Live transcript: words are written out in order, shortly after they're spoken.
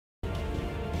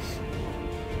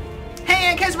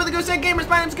and Kids with the Gooseegggamers.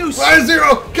 My name's Goose. Line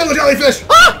 0, kill the jellyfish!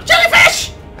 Ah!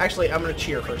 Jellyfish! Actually, I'm gonna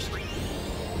cheer first.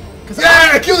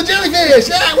 Yeah, kill the jellyfish!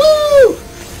 Yeah, woo!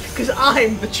 Because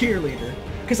I'm the cheerleader.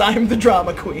 Because I'm the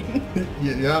drama queen.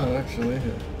 Yeah, actually.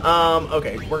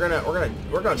 Okay, we're gonna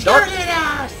dark.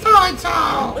 Cheerleader,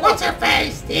 so-and-so, what's her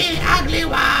face? The ugly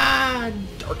one.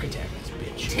 Dark attack this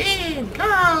bitch. Teen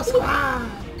Girl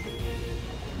Squad.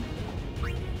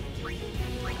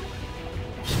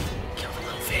 Kill the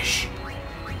little fish.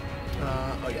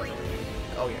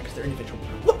 Oh yeah, because they're individual.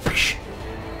 Whoop-fish.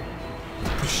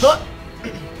 So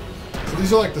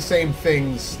these are like the same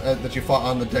things that you fought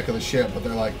on the deck of the ship, but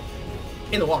they're like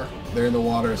In the water. they're in the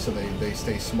water, so they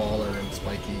stay smaller and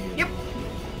spiky. And Yep.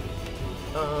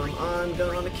 I'm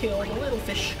gonna kill the little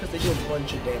fish because they do a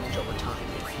bunch of damage over time.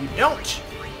 If you don't,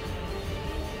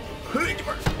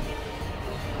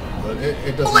 But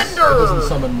it Blender! doesn't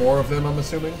summon more of them, I'm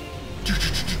assuming.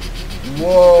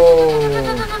 Whoa!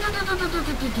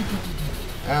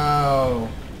 Ow!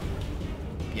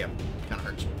 Yep, kind of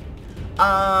hurts.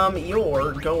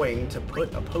 You're going to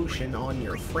put a potion on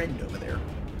your friend over there.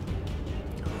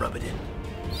 Rub it in.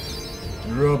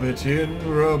 Rub it in,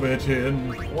 rub it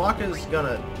in. Waka's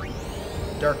gonna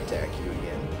dark attack you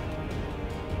again.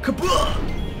 Kabah!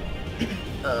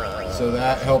 So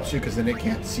that helps you because then it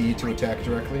can't see you to attack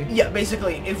directly? Yeah,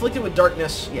 basically, inflicted with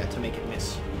darkness, yeah, to make it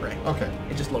miss. Right. Okay.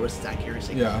 It just lowers its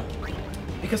accuracy. Yeah.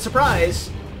 Because, surprise,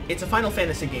 it's a Final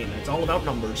Fantasy game, and it's all about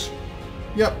numbers.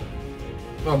 Yep.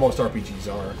 Well, most RPGs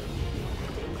are.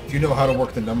 If you know how to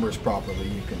work the numbers properly,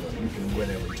 you can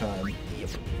win every time. Yep.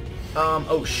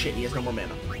 Oh shit, he has no more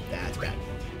mana. That's bad.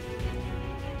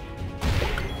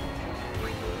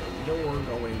 You're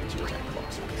going to attack the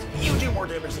boss. You do more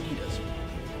damage than he does.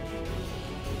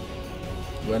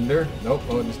 Blender? Nope.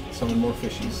 Oh, just summon more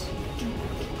fishies.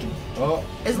 Oh,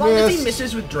 As long as he missed.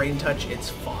 misses with Drain Touch, it's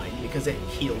fine, because it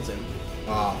heals him.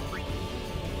 Ah.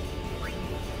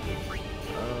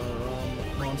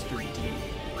 Monster D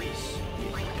is...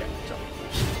 Okay, so...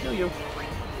 Kill you.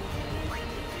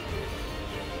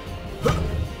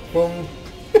 Boom.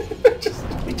 Just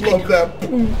love that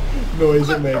boom noise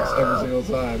it makes every single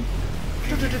time.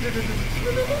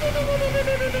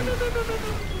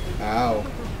 Ow.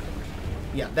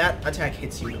 Yeah, that attack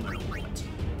hits you no matter what.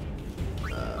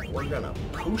 We're gonna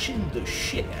potion the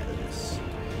shit out of this.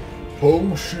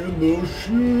 Potion the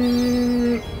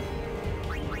shit.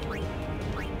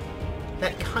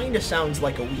 That kind of sounds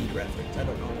like a weed reference. I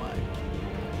don't know why.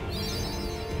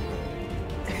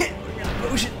 We're gonna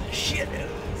potion the shit out of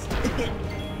this.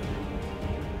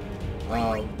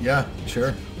 Yeah,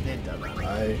 sure. It doesn't.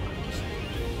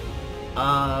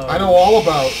 I know all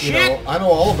about shit. I know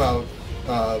all about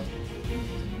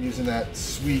using that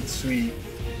sweet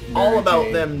All Mary about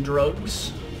Jane. them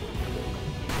drugs.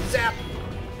 Zap.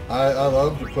 I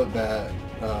love to put that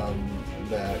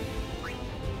that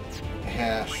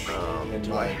hash in Do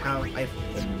my I have? in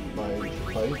my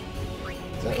pipe.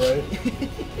 Is that right?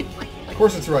 Of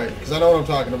course it's right, because I know what I'm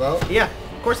talking about. Yeah,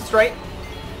 of course it's right.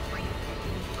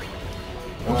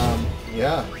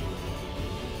 Yeah.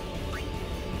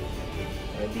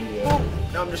 That'd be,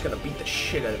 Now I'm just gonna beat the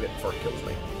shit out of it before it kills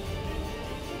me.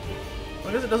 As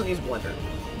long as it doesn't use Blender,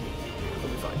 it'll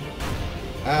be fine.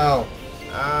 Ow.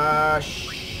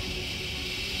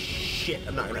 Shit,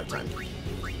 I'm not gonna have time.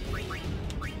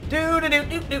 Do. I'm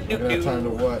gonna have time to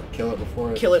what? Kill it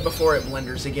before it... Kill it before it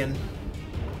blenders again.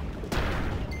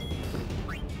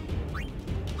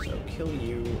 So kill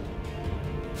you.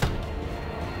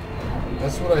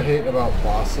 That's what I hate about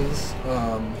bosses.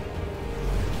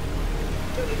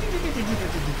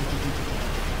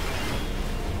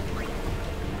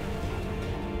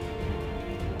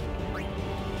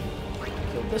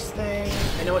 Kill this thing.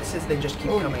 I know it says they just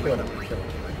keep Oh, you coming, killed but I'm it. gonna kill it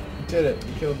anyway. You did it.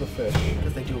 You killed the fish.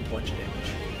 Because they do a bunch of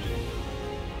damage.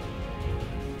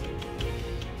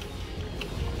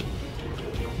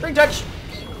 Ring touch!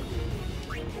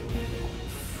 Okay.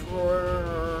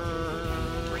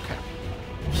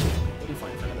 We'll be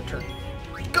fine for another turn.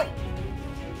 Go!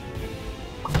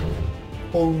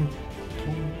 Boom.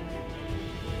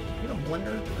 You have a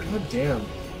blender? God damn.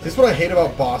 This is what I hate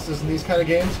about bosses in these kind of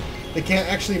games. They can't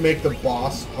actually make the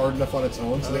boss hard enough on its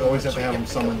own, so they always have to have them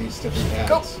summon these different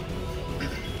ads.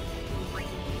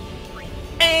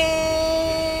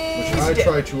 And Which I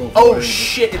try to avoid. Oh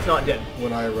shit, it's not dead.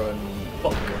 When I run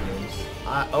Fuck. games.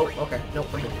 Oh, okay. Nope,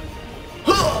 we're good.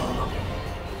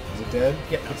 Is it dead?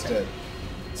 Yep, It's okay. dead.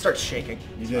 It starts shaking.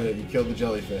 You did it. You killed the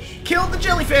jellyfish. Killed the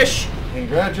jellyfish!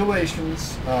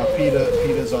 Congratulations,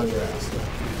 PETA's on your ass.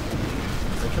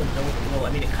 Well,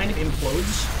 I mean, it kind of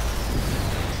implodes.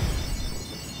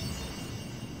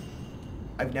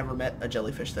 I've never met a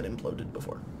jellyfish that imploded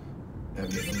before.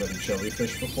 Have you ever met a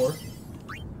jellyfish before?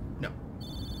 No.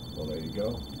 Well, there you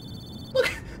go.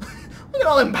 Look at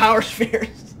all them power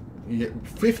spheres. You get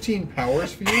 15 power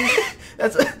spheres?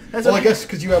 That's well, I guess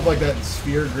because you have like that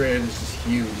sphere grid is just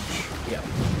huge. Yeah.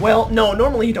 Well, no,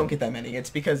 normally you don't get that many. It's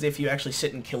because if you actually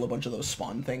sit and kill a bunch of those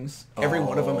spawn things, every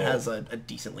one of them has a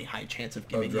decently high chance of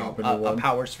giving you a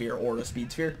power sphere or a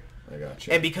speed sphere. I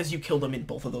gotcha. And because you kill them in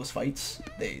both of those fights,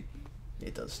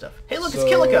 it does stuff. Hey, look, it's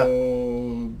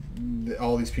Kilika!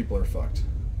 All these people are fucked.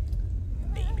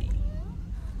 Maybe.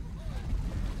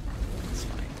 It's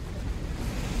fine.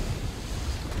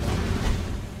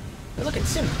 Hey, look, it's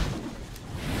Sim.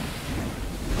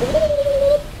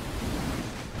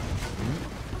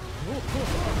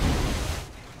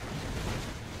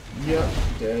 Yep,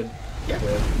 dead. Yeah.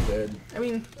 Dead. I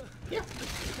mean, yeah.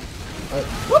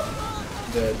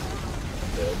 Dead.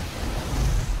 Dead.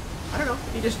 I don't know.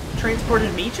 He just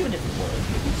transported me to a different world.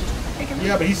 He's just taking me.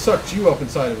 Yeah, but he sucked you up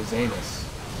inside of his anus.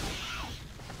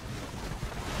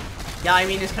 Yeah, I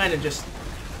mean, it's kind of just...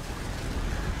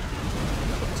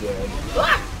 Dead.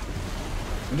 Ah!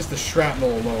 And just the shrapnel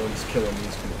alone is killing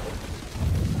these people.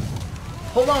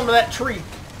 Hold on to that tree.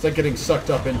 It's like getting sucked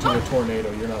up into a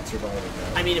tornado. You're not surviving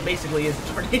that. I mean, it basically is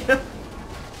a tornado.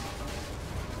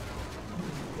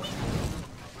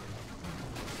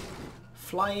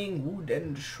 Flying wood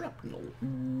and shrapnel.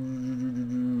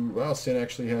 Wow, Sin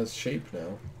actually has shape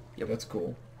now. Yep. That's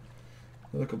cool.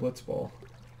 Look, a blitzball.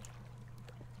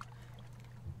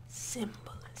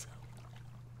 Symbolism.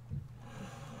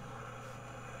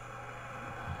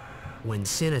 When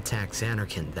Sin attacked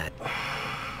Xanarkin,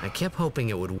 I kept hoping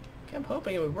it would... I'm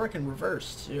hoping it would work in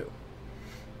reverse, too.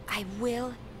 I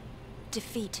will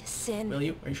defeat Sin. Will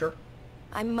you? Are you sure?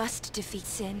 I must defeat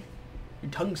Sin.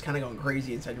 Your tongue's kind of going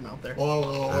crazy inside your mouth there. I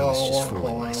was just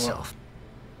fooling myself.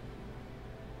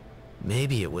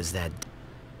 Maybe it was that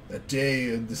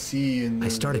day in the sea and I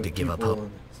started to give up hope.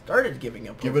 Started giving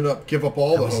up hope. Give up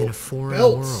all the hope. I was in a foreign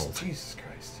world. Jesus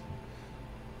Christ.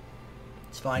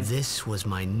 It's fine. This was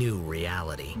my new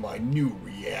reality. My new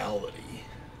reality.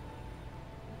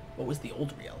 What was the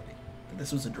old reality? That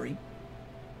this was a dream?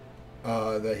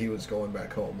 That he was going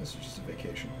back home. This was just a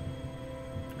vacation.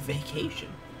 Vacation?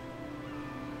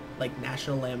 Like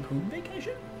National Lampoon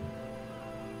Vacation?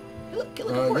 Hey, look,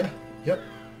 Kilika yeah. Yep.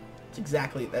 It's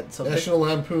exactly that. So National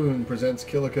Lampoon presents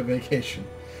Kilika Vacation.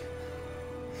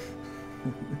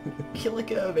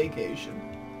 Kilika Vacation.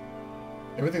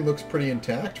 Everything looks pretty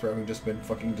intact for having just been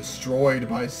fucking destroyed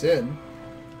by Sin.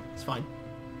 It's fine.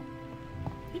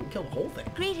 You can kill the whole thing.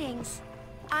 Greetings.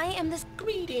 I am the...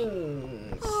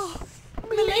 Greetings. Oh,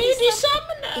 Milady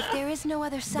Summoner. If there is no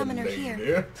other summoner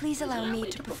here, please allow me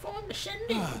to perform the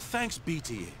sending. Thanks,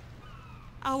 BT.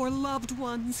 Our loved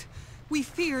ones. We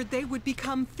feared they would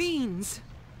become fiends.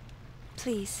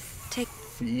 Please, take...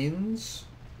 Fiends?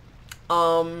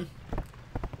 I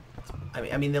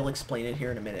mean, they'll explain it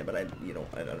here in a minute, but I don't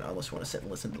know, unless you want to sit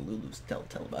and listen to Lulu's tell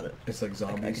about it. It's like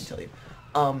zombies. I can tell you.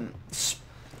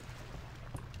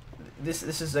 This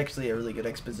is actually a really good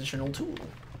expositional tool.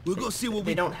 We'll go see what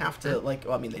They don't have to, like,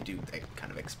 well, I mean, they do, they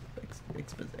kind of I can't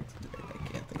think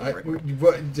of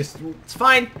it. It's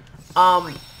fine.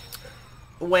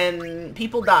 When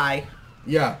people die,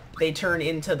 yeah, they turn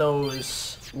into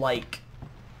those, like...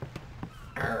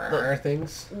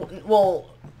 things? Well,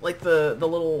 like the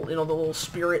little, the little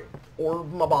spirit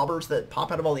orb mabobbers that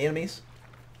pop out of all the enemies.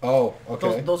 Oh,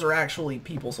 okay. Those are actually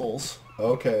people souls.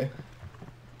 Okay.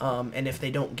 And if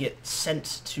they don't get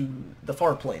sent to the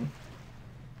far plane,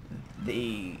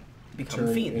 they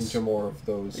become fiends. Into more of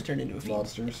those they turn into a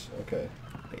monsters? Okay.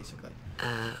 Basically.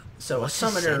 So a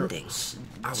summoner takes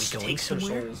their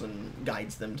souls and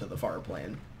guides them to the far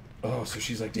plane. Oh, so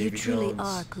she's like Davy Jones. You truly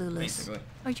are clueless. Basically.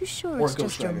 Are you sure Or it's Ghost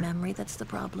just your Rider. memory that's the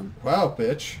problem? Wow,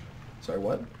 bitch. Sorry,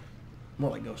 what?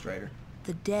 More like Ghost Rider.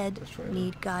 The dead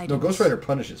need guidance. No, Ghost Rider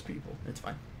punishes people. It's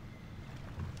fine.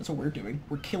 That's what we're doing.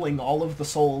 We're killing all of the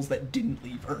souls that didn't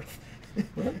leave Earth.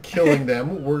 We're not killing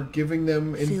them. We're giving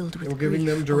them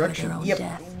direction. Yep.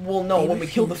 Death. Well, no. They when we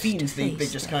kill the refuse to fiends, they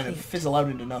face just their kind of fate. fizzle out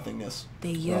into nothingness.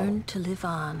 They yearn to live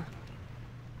on.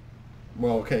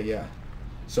 Well, okay, yeah.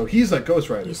 So he's like Ghost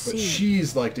Rider, You but see.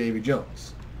 she's like Davy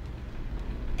Jones.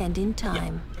 And in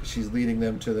time, 'Cause she's leading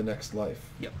them to the next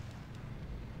life. Yep.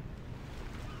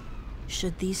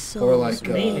 should these Or souls like,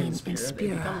 remain in in spirit, they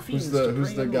become Spira, fiends.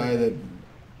 Who's the guy that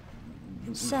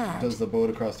Sad, does the boat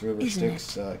across the river isn't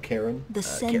Styx? Karen? the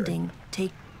sending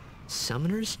take...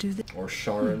 Summoners do that? Or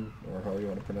Sharon, or however you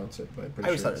want to pronounce it. But I'm pretty I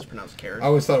always sure thought it was pronounced Karen. I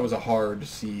always thought it was a hard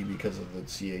C because of the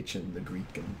CH and the Greek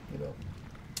and,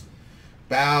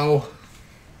 Bow.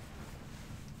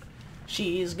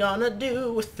 She's gonna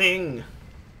do a thing.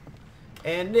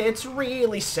 And it's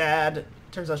really sad.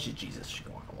 Turns out she's Jesus. She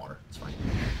can walk on water. It's fine.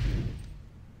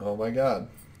 Oh my god.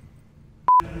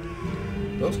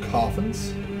 Those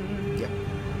coffins? Yeah.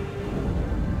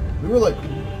 We were like,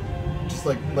 just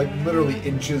like literally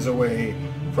inches away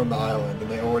from the island,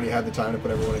 and they already had the time to put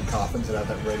everyone in coffins and have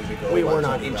that ready to go. We were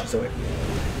not inches away.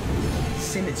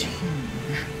 Sin is huge.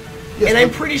 Yes, and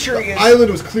I'm pretty sure the island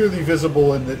was clearly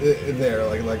visible in there,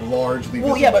 like largely visible.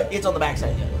 Well, yeah, but it's on the backside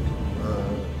of the island.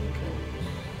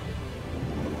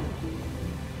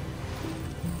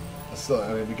 So,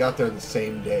 I mean, we got there the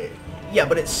same day. Yeah,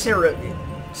 but it's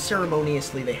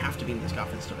ceremoniously they have to be in these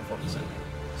coffins to perform the sin.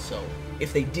 So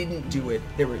if they didn't do it,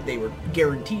 they were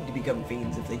guaranteed to become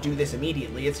fiends. If they do this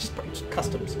immediately, it's just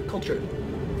customs, culture.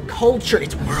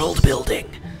 It's world building.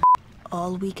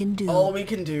 All we can do. All we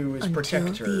can do is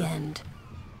protect her. Until the end.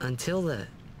 Until the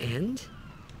end?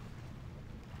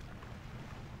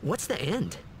 What's the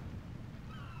end?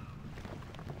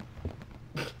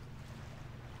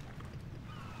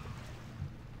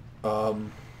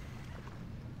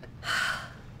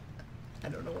 I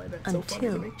don't know why that's so funny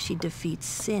to me. Until she defeats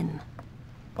sin.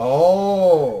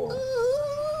 Oh.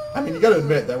 I mean, you gotta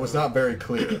admit, that was not very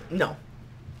clear. No.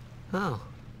 Oh.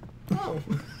 Oh.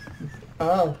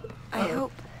 Oh.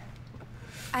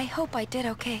 I hope I did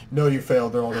okay. No, you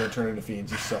failed. They're all gonna turn into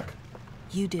fiends. You suck.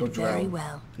 You Go did very drown.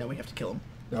 well. Now we have to kill him.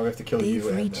 Now we have to kill you They've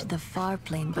and reached them. the far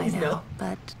plane by Please now, no.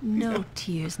 but no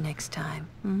tears next time.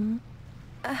 Mm-hmm.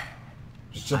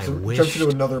 Just jumps I into wished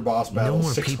another boss battle. no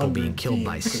more 600 people being killed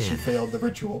by fiends because she sin. failed the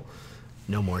ritual.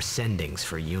 No more sendings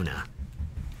for Yuna.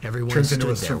 Everyone Turns stood into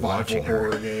a there survival watching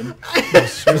horror her. game.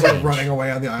 She was like running away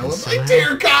on the island. somehow Like,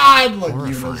 dear God! Like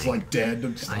Yuna's horrifying. like dead.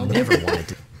 Just I on the never wanted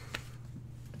to.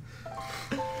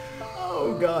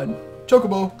 Oh God.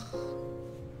 Chocobo.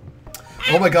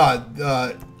 Oh my God.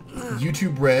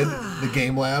 YouTube Red, the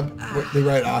game lab, where they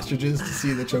ride ostriches to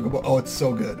see the chocobo. Oh, it's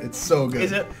so good. It's so good.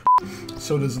 Is it?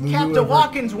 So does Lulu Captain ever...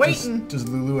 Watkins waiting. Does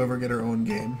Lulu ever get her own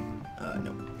game?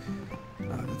 No.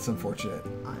 It's unfortunate.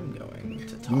 I'm going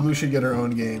to talk. Lulu should get her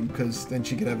own game, because then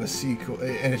she could have a sequel,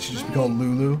 and it should just be called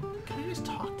Lulu. Can I just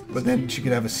talk to this? But then she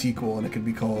could have a sequel, and it could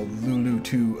be called Lulu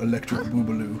 2 Electric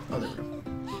Boobaloo. Oh, there we go.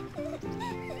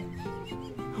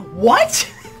 What?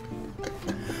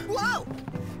 Whoa!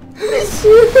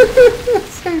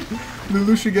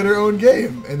 Lulu should get her own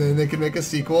game, and then they can make a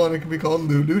sequel, and it can be called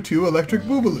Lulu 2 Electric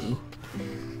Boobaloo.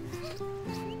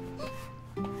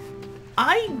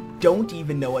 I don't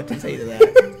even know what to say to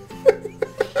that.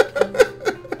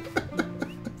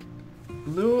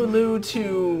 Lulu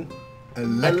to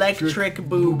Electric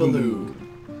Boobaloo.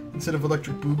 Instead of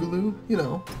Electric Boogaloo, you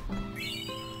know.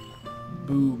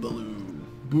 Boobaloo.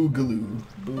 Boogaloo.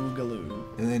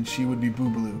 Boogaloo. And then she would be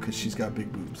Boobaloo because she's got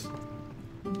big boobs.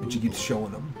 And she keeps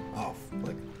showing them off.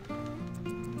 Like,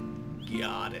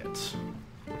 Got it.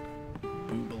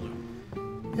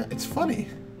 Boobaloo. yeah, it's funny.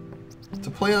 It's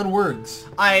a play on words.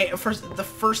 The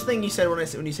first thing you said when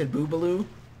you said Boobaloo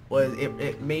was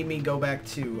it made me go back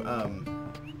to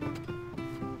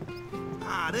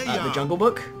There you the are. Jungle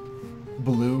Book.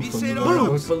 Baloo He from said, the "Oh,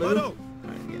 Book. Baloo.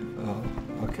 Yeah.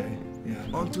 Oh, okay. Yeah.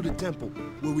 On to the temple,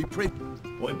 where we pray.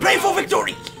 Boy, pray for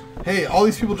victory. Hey, all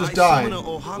these people just I died. summon a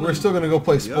O'Holland. We're still gonna go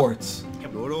play sports.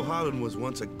 Lord O'Holland was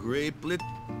once a great blit.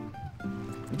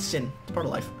 It's sin. It's part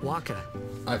of life. Waka.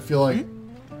 I feel like.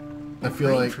 I feel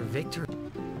Praying like. for victory.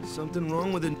 Something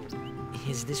wrong with it.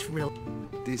 Is this real?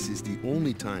 This is the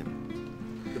only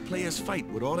time. The players fight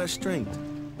with all their strength.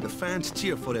 The fans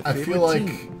cheer for their I favorite feel like.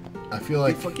 team. I feel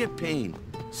They like. forget pain.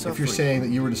 If you're suffering. saying that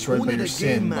you were destroyed by Only your the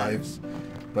sin game by matters.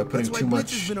 putting That's why too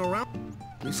Blitz has much been around.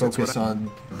 At least that's focus what I-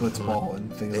 on blitzball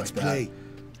and things Let's like that. play.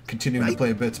 Continuing to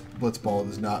Right? play blitzball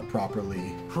does not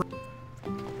properly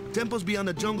Temple's beyond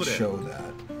the jungle there. show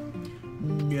that.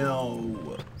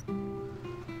 No.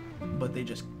 But they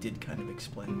just did kind of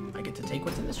explain. I get to take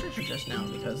what's in this treasure chest now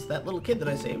because that little kid that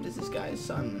I saved is this guy's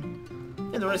son.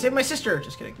 And then when I saved my sister.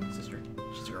 Just kidding. Sister.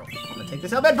 She's a girl. I'm gonna take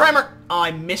this out bed primer. Oh,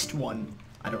 I missed one.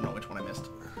 I don't know which one I missed.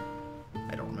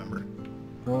 I don't remember.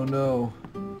 Oh no.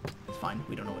 It's fine.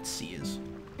 We don't know what C is.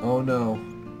 Oh no.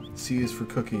 C is for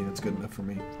cookie. That's good enough for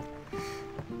me.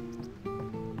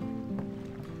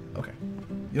 Okay.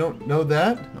 You don't know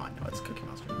that? No, I know it's Cookie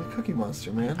Monster. The Cookie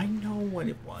Monster, man. I know what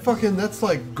it was. Fucking, that's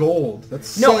like gold.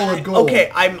 That's No, solid gold.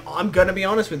 okay, I'm gonna be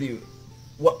honest with you.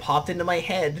 What popped into my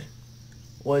head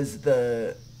was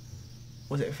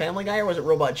was it Family Guy or was it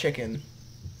Robot Chicken?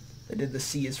 They did the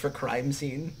C is for crime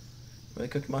scene. Where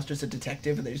the Cookie Monster's a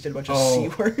detective and they just did a bunch of C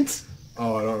words.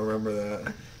 Oh, I don't remember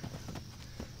that.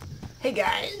 Hey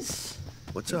guys.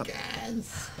 What's up?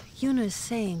 Guys. Yuna's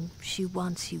saying she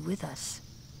wants you with us.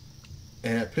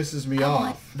 And it pisses me I off.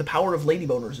 want The power of lady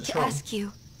boners is to strong. ask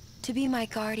you to be my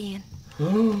guardian.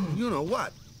 You know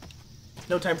what?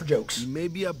 No time for jokes. He may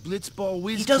be a blitzball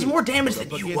whiz He does kid, more damage but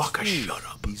than up you, against Waka. fiends, Shut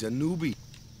up. He's a newbie.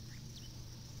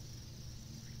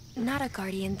 Not a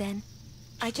guardian, then.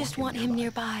 I just want him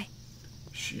nearby.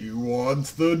 She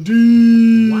wants the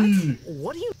D. What?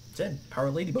 What do you... Said power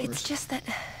of lady boners. It's just that...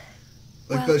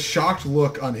 Like well, the shocked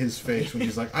look on his face when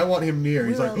she's like, I want him near.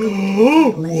 He's We're like,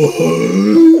 all going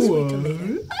what? Wait till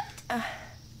later.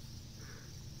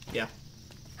 Yeah.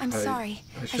 I'm sorry.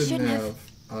 I shouldn't have.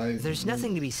 There's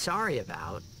nothing to be sorry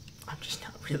about. I'm just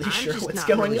not really I'm sure just what's not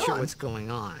going really on. sure what's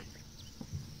going on.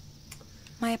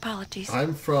 My apologies.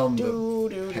 I'm from Do,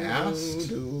 the do, past.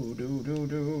 do, do, do,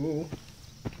 do.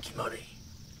 Kimari.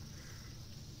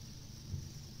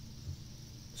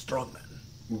 Strong man.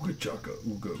 Ooga chaka,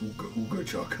 ooga ooga ooga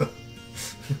chaka.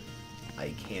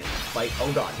 I can't fight.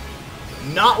 Oh god.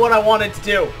 Not what I wanted to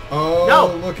do. Oh,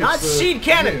 No, look, not it's the seed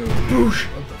cannon. Ew. Boosh.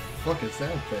 What the fuck is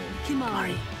that thing?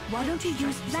 Kimari, why don't you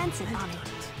use Lancet on it?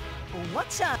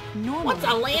 What's up? Normally, What's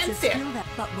a it's Lancet? skill that,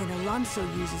 but when Alonso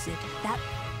uses it, that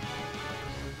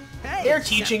Hey, They're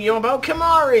teaching you about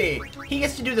Kimari. He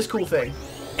gets to do this cool thing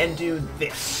and do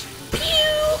this.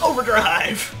 Pew!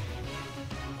 Overdrive.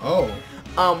 Oh,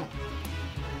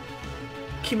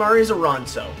 Kimari is a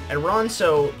Ronso, and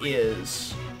Ronso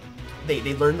is... They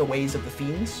learn the ways of the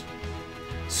fiends.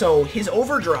 So his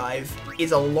overdrive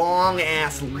is a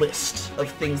long-ass list of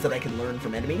things that I can learn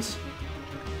from enemies.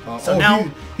 So now,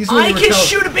 he's the one I you were can tell-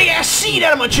 shoot a big-ass seed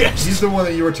out of my chest! He's the one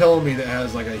that you were telling me that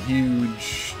has like a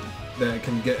huge, that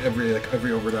can get every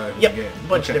overdrive in Yep, the game.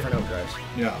 bunch Okay. of different overdrives.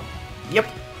 Yeah, Yep.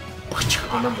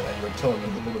 I remember that. You were telling me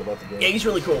a little bit about the game. Yeah, he's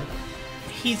really cool.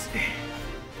 He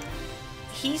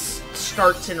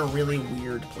starts in a really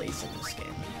weird place in this game.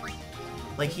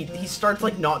 Like, he starts,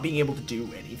 like, not being able to do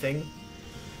anything.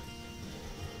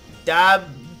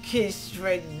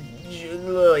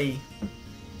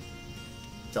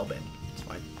 It's all bad. It's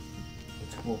fine.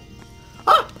 It's cool.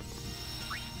 Ah!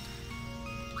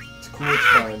 It's cool. It's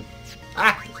fine.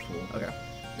 Ah! It's cool. Okay.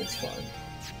 It's fine.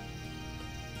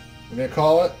 We're gonna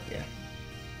call it. Yeah.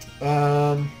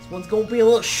 This one's gonna be a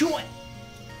little short.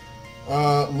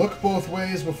 Look both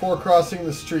ways before crossing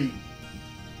the street.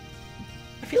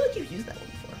 I feel like you've used that one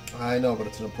before. I know, but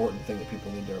it's an important thing that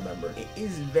people need to remember. It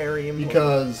is very important.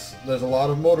 Because there's a lot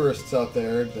of motorists out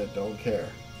there that don't care.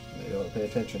 They don't pay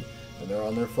attention. And they're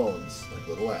on their phones like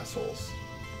little assholes.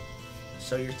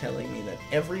 So you're telling me that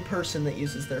every person that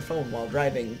uses their phone while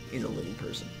driving is a little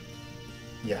person?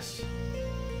 Yes.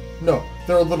 No,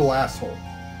 they're a little asshole.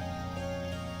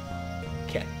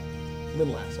 Okay.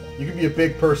 Little asshole. You can be a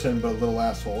big person but a little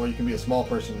asshole, or you can be a small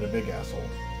person and a big asshole.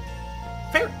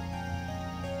 Fair.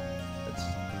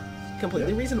 That's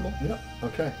completely reasonable. Yep.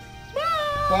 Okay.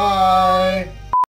 Bye.